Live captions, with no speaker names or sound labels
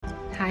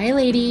Hi,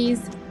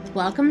 ladies.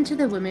 Welcome to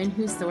the Women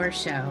Who Soar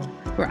show,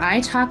 where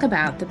I talk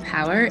about the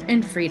power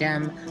and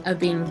freedom of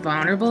being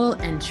vulnerable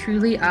and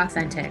truly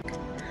authentic.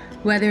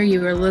 Whether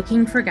you are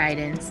looking for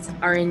guidance,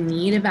 are in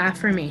need of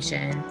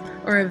affirmation,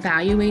 or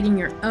evaluating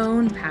your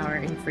own power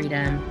and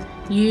freedom,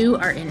 you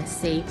are in a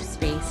safe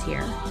space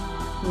here.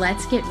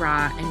 Let's get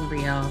raw and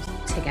real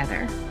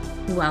together.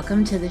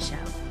 Welcome to the show.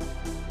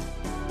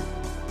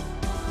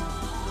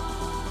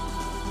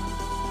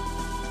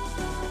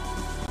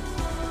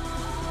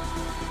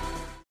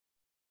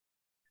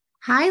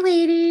 Hi,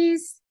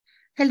 ladies.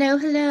 Hello,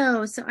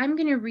 hello. So I'm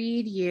going to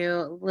read you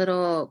a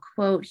little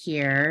quote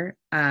here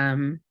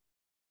and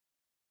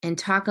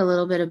talk a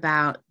little bit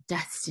about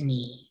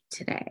destiny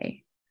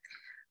today.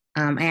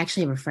 I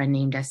actually have a friend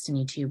named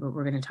Destiny too, but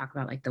we're going to talk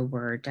about like the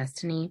word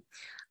destiny.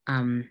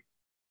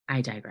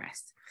 I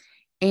digress.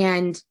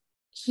 And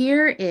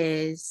here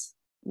is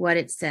what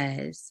it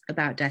says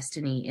about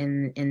destiny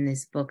in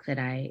this book that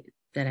I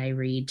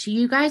read to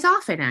you guys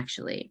often,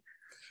 actually.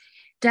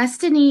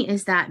 Destiny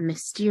is that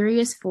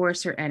mysterious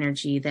force or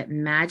energy that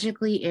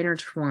magically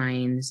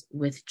intertwines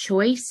with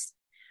choice,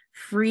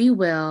 free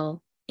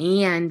will,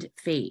 and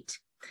fate.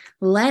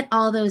 Let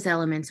all those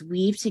elements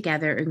weave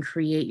together and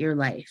create your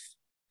life.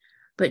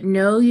 But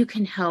know you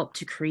can help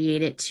to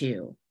create it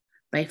too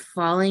by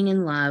falling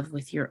in love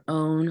with your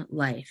own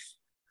life.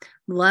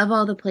 Love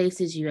all the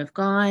places you have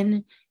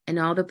gone and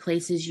all the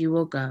places you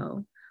will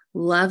go.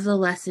 Love the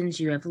lessons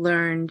you have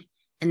learned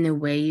and the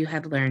way you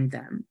have learned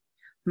them.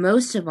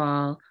 Most of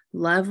all,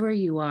 love where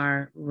you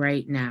are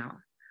right now,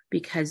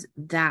 because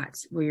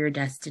that's where your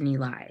destiny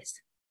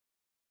lies.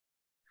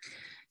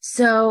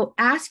 So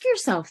ask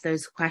yourself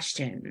those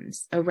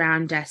questions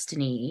around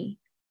destiny.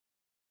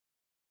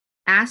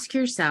 Ask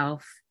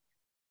yourself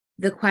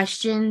the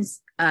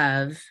questions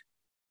of,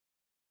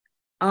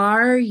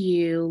 are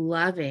you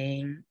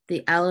loving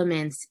the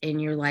elements in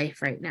your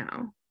life right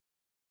now?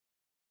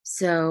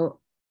 So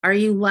are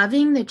you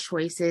loving the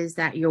choices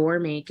that you're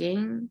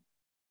making?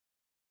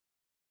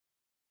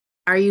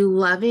 Are you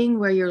loving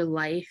where your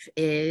life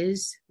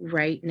is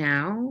right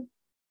now?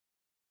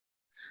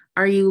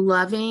 Are you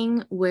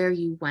loving where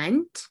you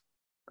went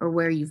or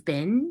where you've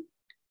been?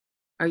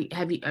 Can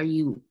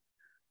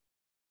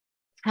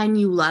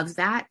you love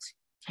that?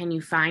 Can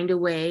you find a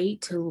way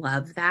to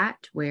love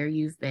that where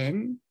you've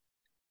been?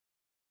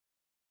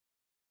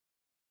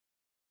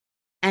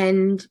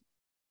 And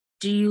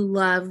do you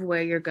love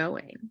where you're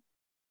going?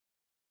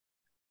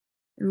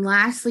 And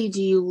lastly,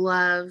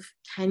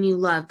 can you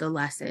love the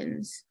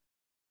lessons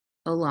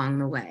along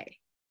the way?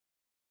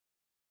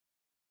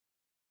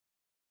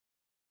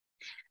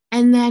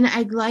 And then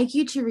I'd like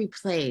you to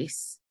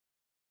replace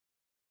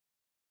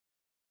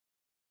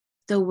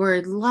the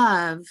word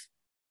love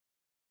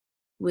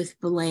with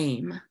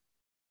blame.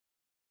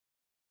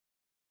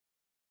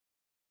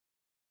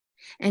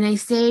 And I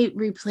say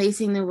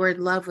replacing the word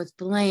love with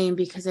blame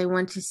because I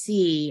want to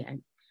see,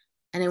 and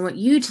I want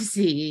you to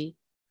see,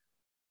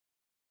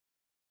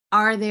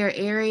 are there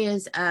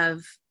areas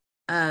of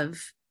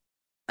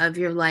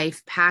your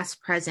life,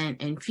 past,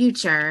 present, and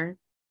future,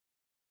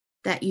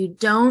 that you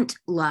don't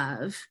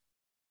love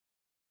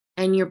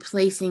and you're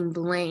placing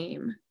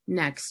blame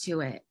next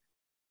to it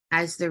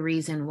as the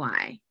reason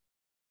why?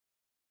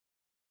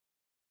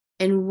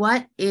 And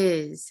what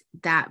is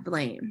that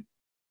blame?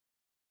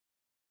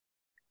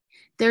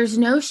 There's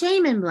no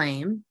shame in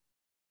blame,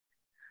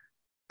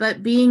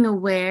 but being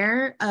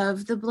aware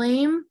of the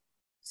blame.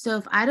 So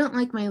if I don't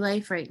like my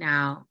life right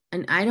now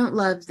and I don't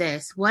love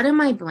this, what am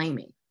I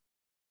blaming?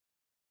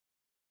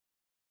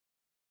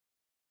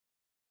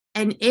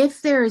 And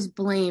if there is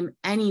blame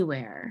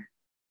anywhere,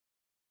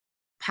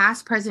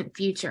 past, present,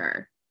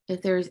 future,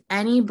 if there's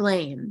any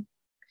blame,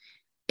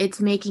 it's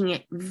making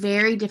it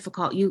very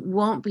difficult. You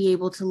won't be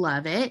able to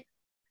love it,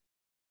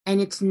 and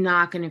it's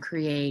not going to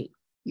create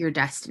your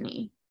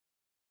destiny.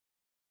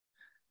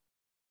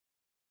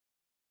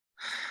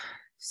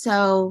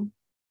 So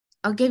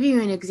I'll give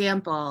you an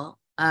example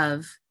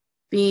of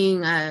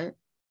being a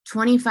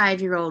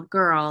 25-year-old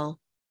girl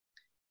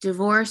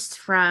divorced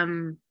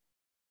from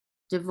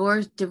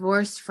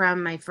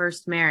my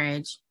first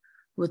marriage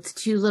with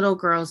two little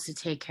girls to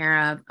take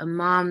care of, a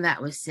mom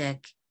that was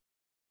sick.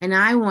 And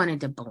I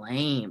wanted to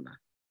blame,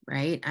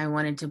 right? I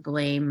wanted to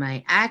blame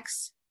my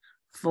ex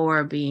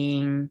for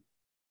being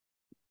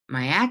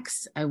my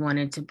ex. I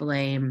wanted to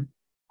blame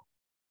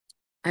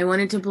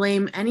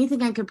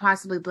anything I could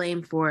possibly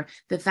blame for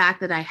the fact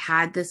that I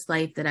had this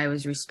life that I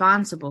was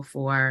responsible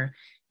for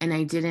and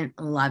I didn't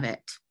love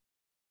it.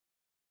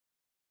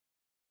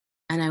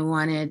 And I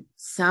wanted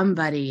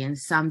somebody and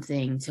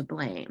something to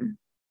blame.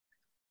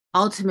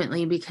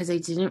 Ultimately, because I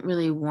didn't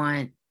really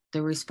want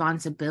the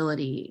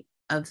responsibility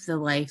of the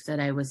life that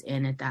I was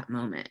in at that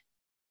moment.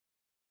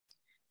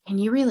 Can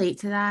you relate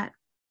to that?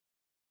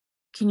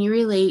 Can you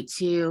relate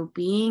to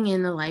being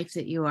in the life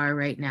that you are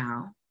right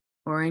now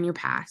or in your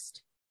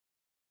past?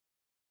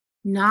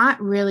 Not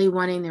really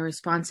wanting the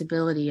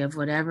responsibility of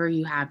whatever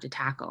you have to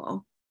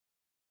tackle.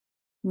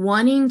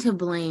 Wanting to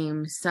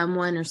blame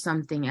someone or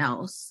something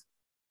else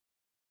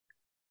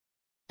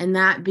and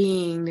that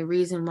being the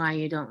reason why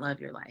you don't love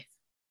your life.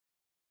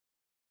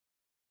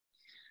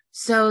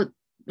 So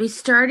we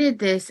started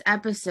this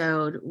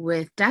episode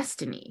with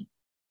destiny.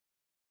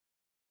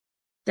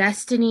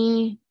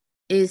 Destiny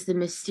is the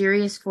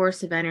mysterious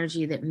force of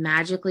energy that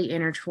magically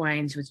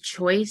intertwines with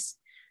choice,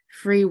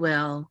 free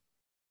will,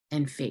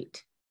 and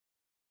fate.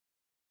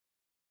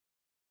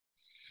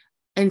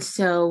 And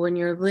so when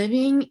you're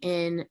living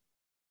in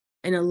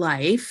a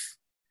life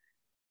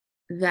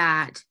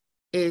that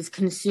is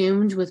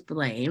consumed with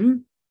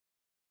blame,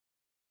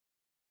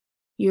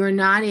 you're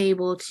not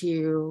able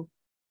to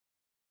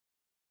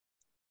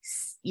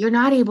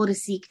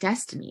seek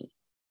destiny.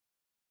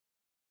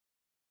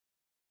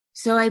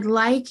 So I'd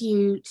like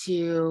you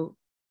to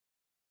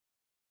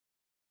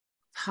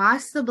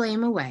toss the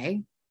blame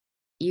away.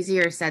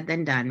 Easier said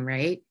than done,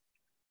 right?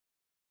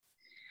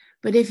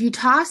 But if you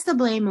toss the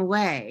blame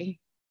away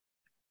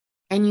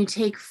and you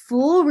take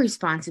full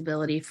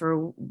responsibility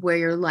for where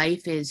your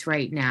life is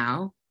right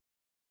now,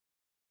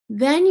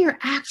 then you're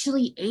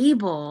actually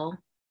able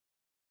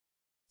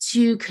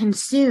to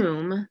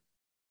consume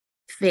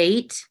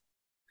fate,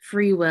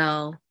 free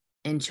will,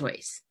 and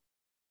choice.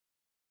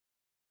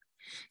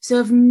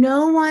 So if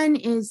no one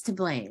is to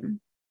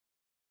blame,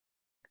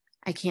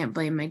 I can't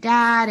blame my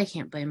dad, I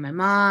can't blame my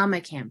mom,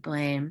 I can't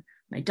blame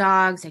my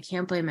dogs, I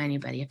can't blame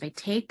anybody. If I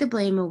take the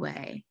blame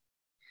away,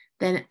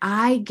 then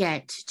I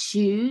get to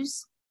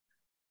choose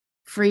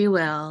free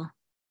will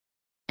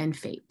and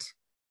fate.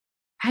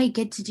 I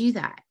get to do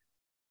that.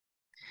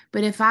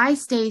 But if I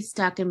stay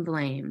stuck in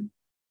blame,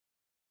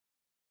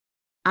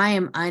 I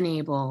am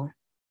unable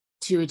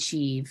to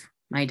achieve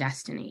my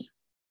destiny.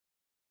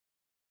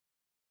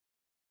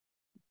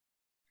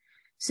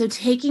 So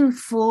taking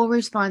full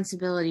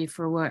responsibility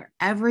for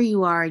wherever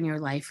you are in your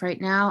life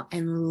right now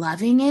and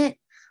loving it,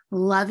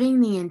 loving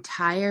the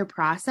entire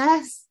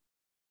process,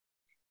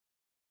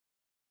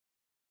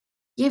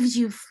 gives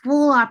you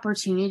full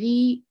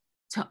opportunity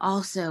to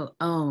also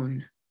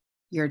own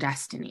your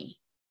destiny.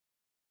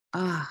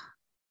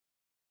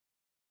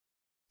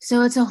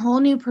 So it's a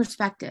whole new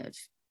perspective.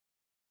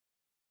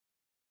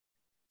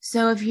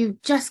 So if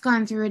you've just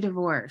gone through a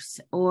divorce,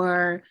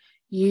 or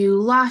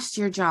you lost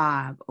your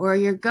job, or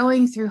you're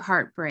going through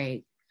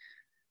heartbreak,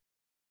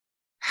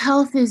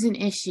 health is an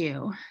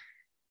issue,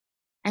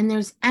 and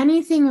there's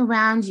anything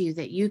around you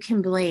that you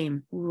can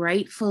blame,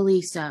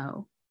 rightfully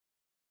so,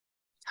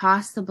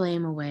 toss the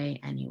blame away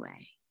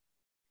anyway.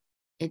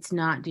 It's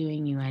not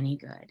doing you any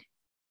good.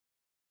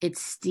 It's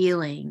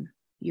stealing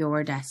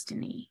your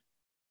destiny.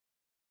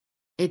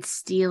 It's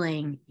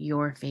stealing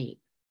your fate.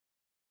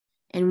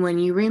 And when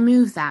you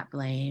remove that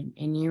blame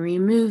and you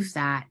remove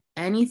that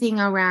anything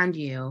around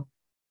you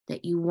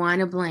that you want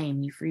to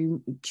blame,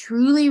 you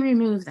truly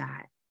remove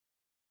that,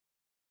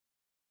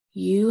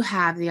 you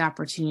have the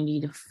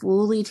opportunity to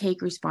fully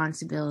take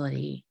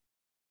responsibility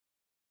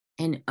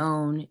and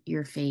own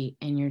your fate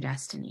and your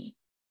destiny.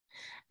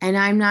 And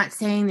I'm not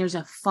saying there's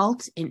a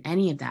fault in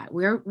any of that.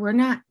 We're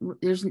not,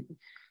 there's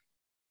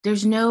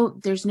no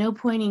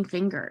pointing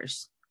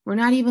fingers. We're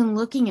not even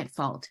looking at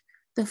fault.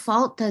 The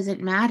fault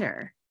doesn't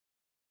matter.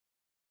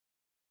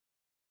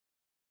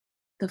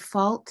 The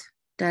fault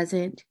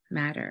doesn't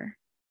matter.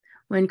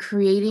 When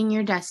creating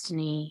your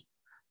destiny,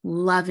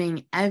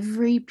 loving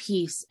every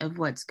piece of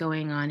what's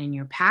going on in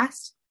your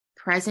past,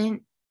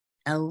 present,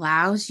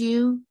 allows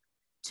you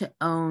to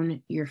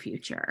own your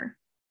future.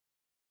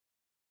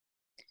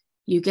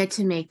 You get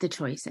to make the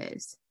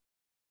choices.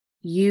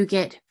 You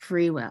get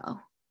free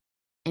will,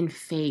 and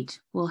fate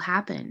will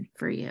happen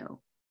for you.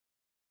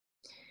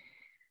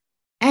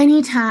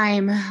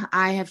 Anytime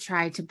I have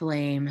tried to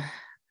blame,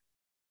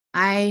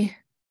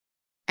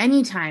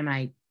 anytime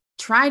I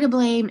try to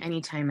blame,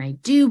 anytime I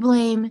do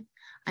blame,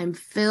 I'm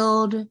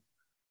filled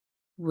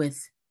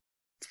with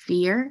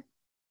fear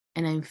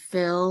and I'm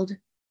filled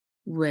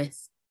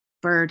with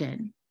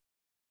burden.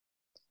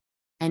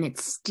 And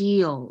it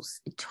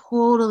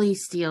totally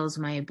steals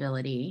my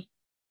ability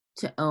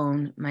to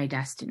own my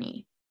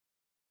destiny.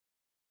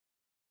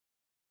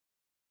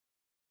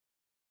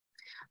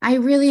 I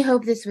really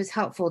hope this was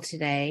helpful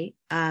today.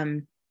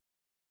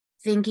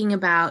 Thinking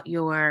about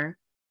your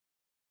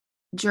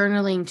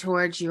journaling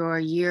towards your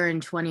year in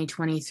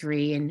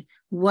 2023 and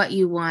what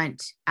you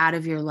want out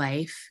of your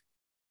life,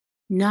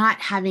 not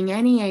having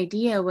any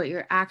idea what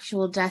your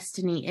actual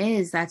destiny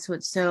is. That's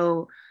what's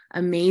so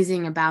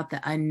amazing about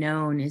the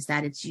unknown, is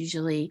that it's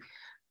usually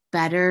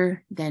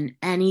better than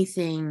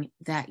anything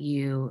that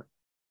you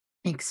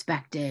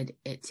expected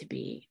it to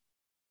be.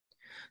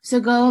 So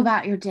go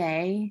about your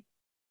day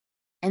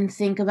and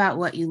think about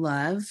what you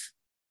love.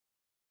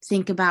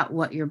 Think about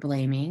what you're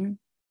blaming.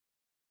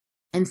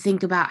 And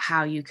think about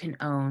how you can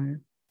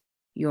own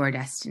your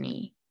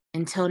destiny.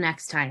 Until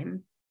next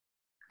time,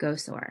 go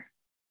soar.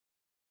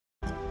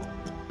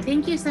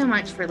 Thank you so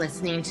much for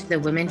listening to the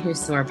Women Who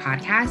Soar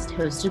podcast,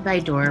 hosted by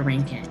Dora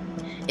Rankin.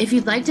 If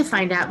you'd like to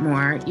find out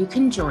more, you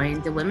can join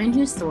the Women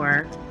Who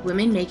Soar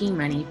Women Making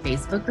Money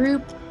Facebook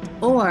group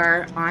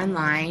or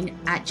online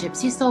at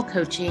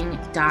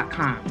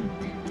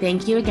gypsysoulcoaching.com.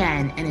 Thank you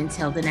again, and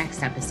until the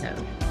next episode.